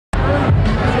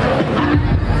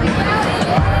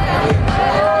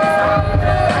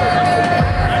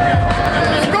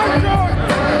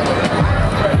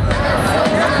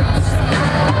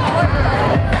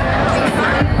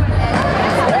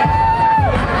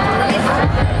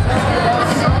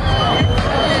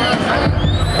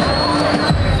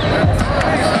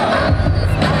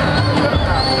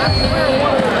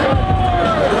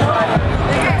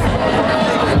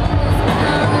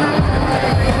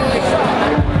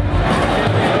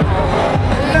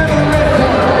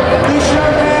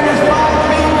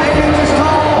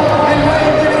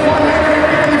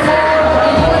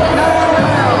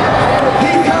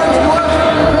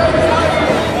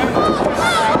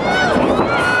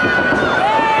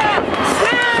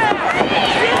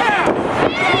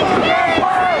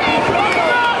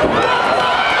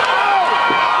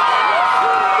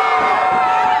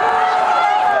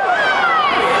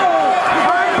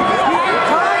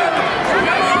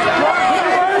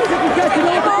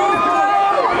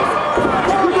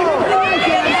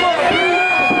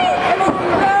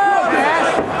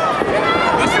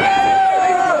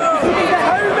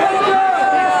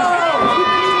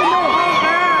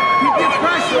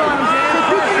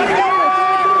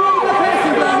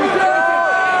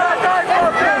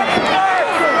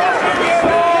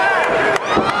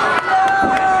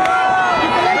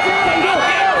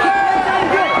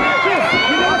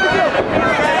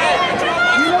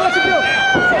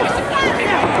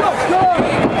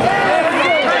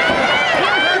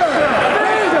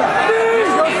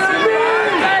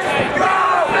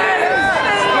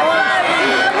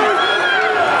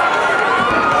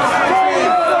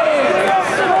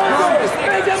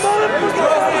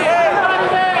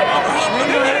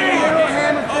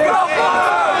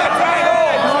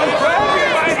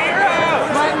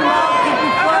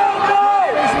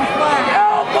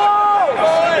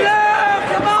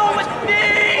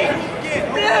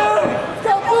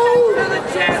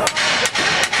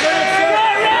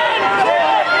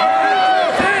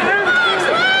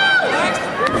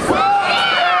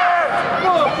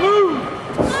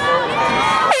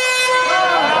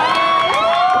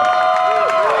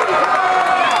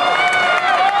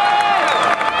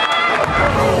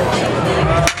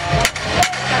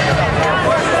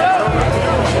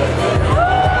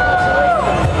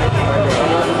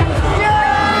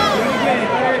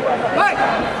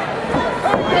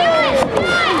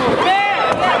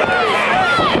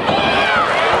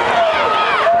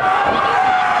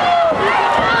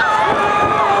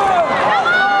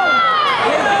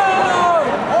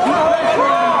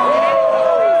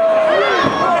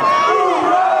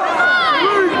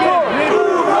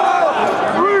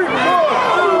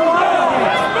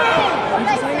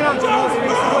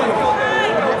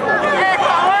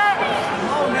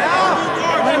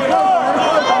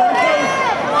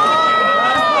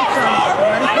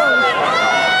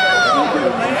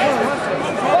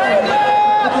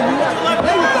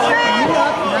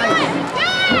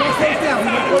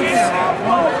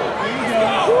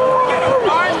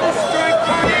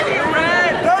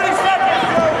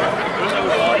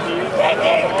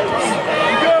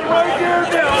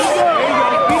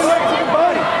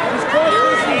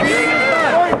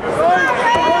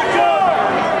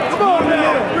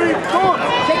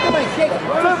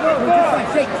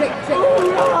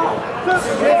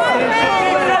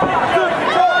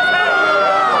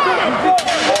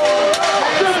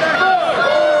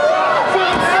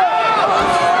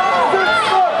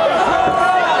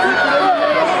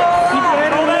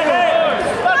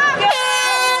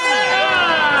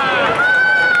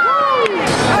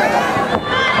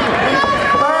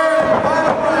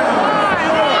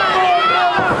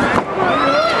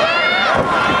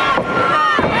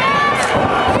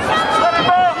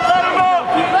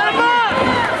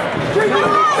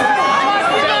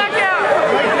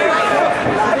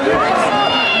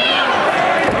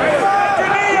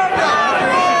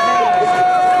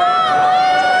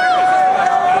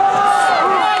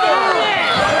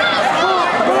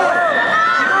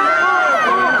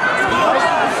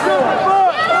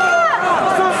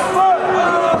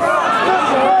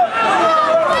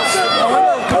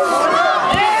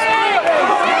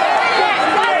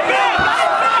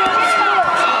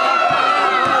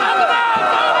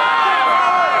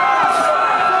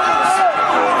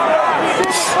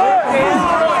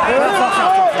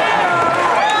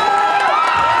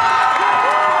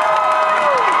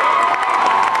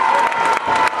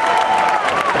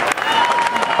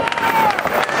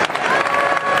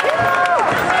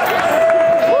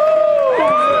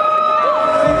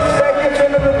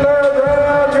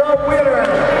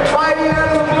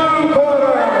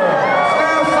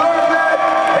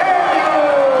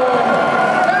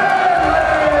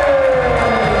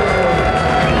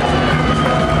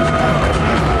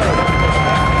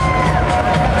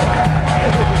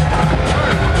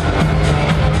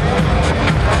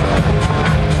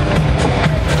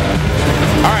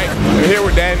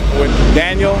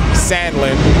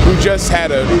Sandlin, who just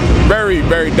had a very,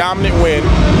 very dominant win.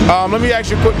 Let me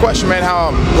ask you a quick question, man.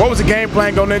 What was the game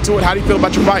plan going into it? How do you feel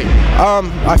about your fight?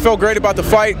 I felt great about the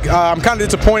fight. I'm kind of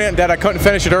disappointed that I couldn't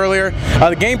finish it earlier.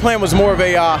 The game plan was more of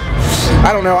a,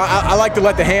 I don't know, I like to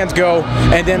let the hands go,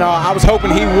 and then I was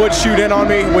hoping he would shoot in on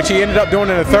me, which he ended up doing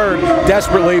in the third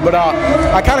desperately, but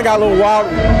I kind of got a little wild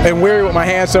and weary with my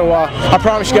hands, so I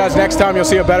promise you guys next time you'll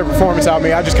see a better performance out of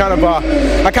me. I just kind of,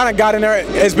 got in there.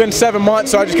 It's been 7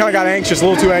 months, so I just kind of got anxious, a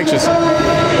little too anxious.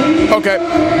 Okay,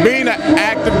 being an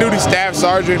active duty staff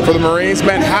sergeant for the Marines,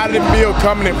 man, how did it feel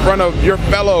coming in front of your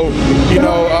fellow,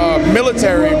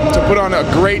 military to put on a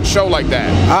great show like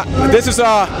that? This is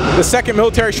the second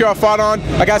military show I fought on.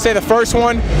 I gotta say, the first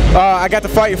one, I got to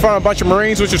fight in front of a bunch of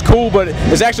Marines, which is cool, but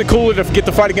it's actually cooler to get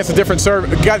to fight against a different service,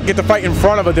 get to fight in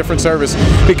front of a different service,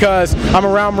 because I'm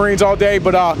around Marines all day,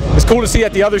 but it's cool to see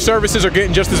that the other services are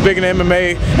getting just as big in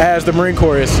MMA as the Marine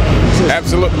Corps is.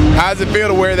 Absolutely. How does it feel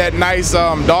to wear that nice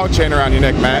dog chain around your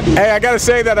neck, man? Hey, I gotta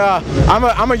say that I'm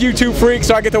a YouTube freak,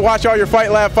 so I get to watch all your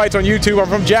Fight Lab fights on YouTube. I'm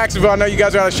from Jacksonville. I know you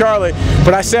guys are out of Charlotte,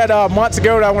 but I said months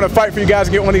ago that I want to fight for you guys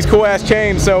and get one of these cool ass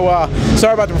chains. So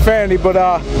sorry about the profanity, but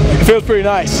it feels pretty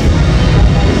nice.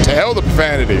 To hell the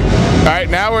profanity. All right,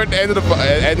 now we're at the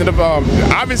end of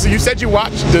obviously you said you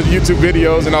watched the YouTube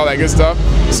videos and all that good stuff,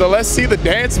 so let's see the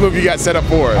dance move you got set up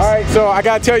for us. All right, so I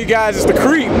gotta tell you guys, it's the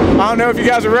creep. I don't know if you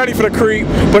guys are ready for the creep,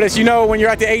 but it's, when you're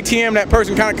at the ATM, that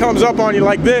person kind of comes up on you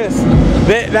like this.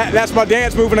 That's my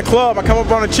dance move in the club. I come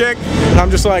up on a chick and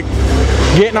I'm just like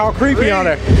getting all creepy on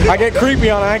her. I get creepy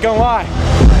on her, I ain't gonna lie.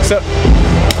 So,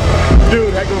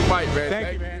 dude, heck of a fight, man.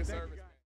 Thank you, man.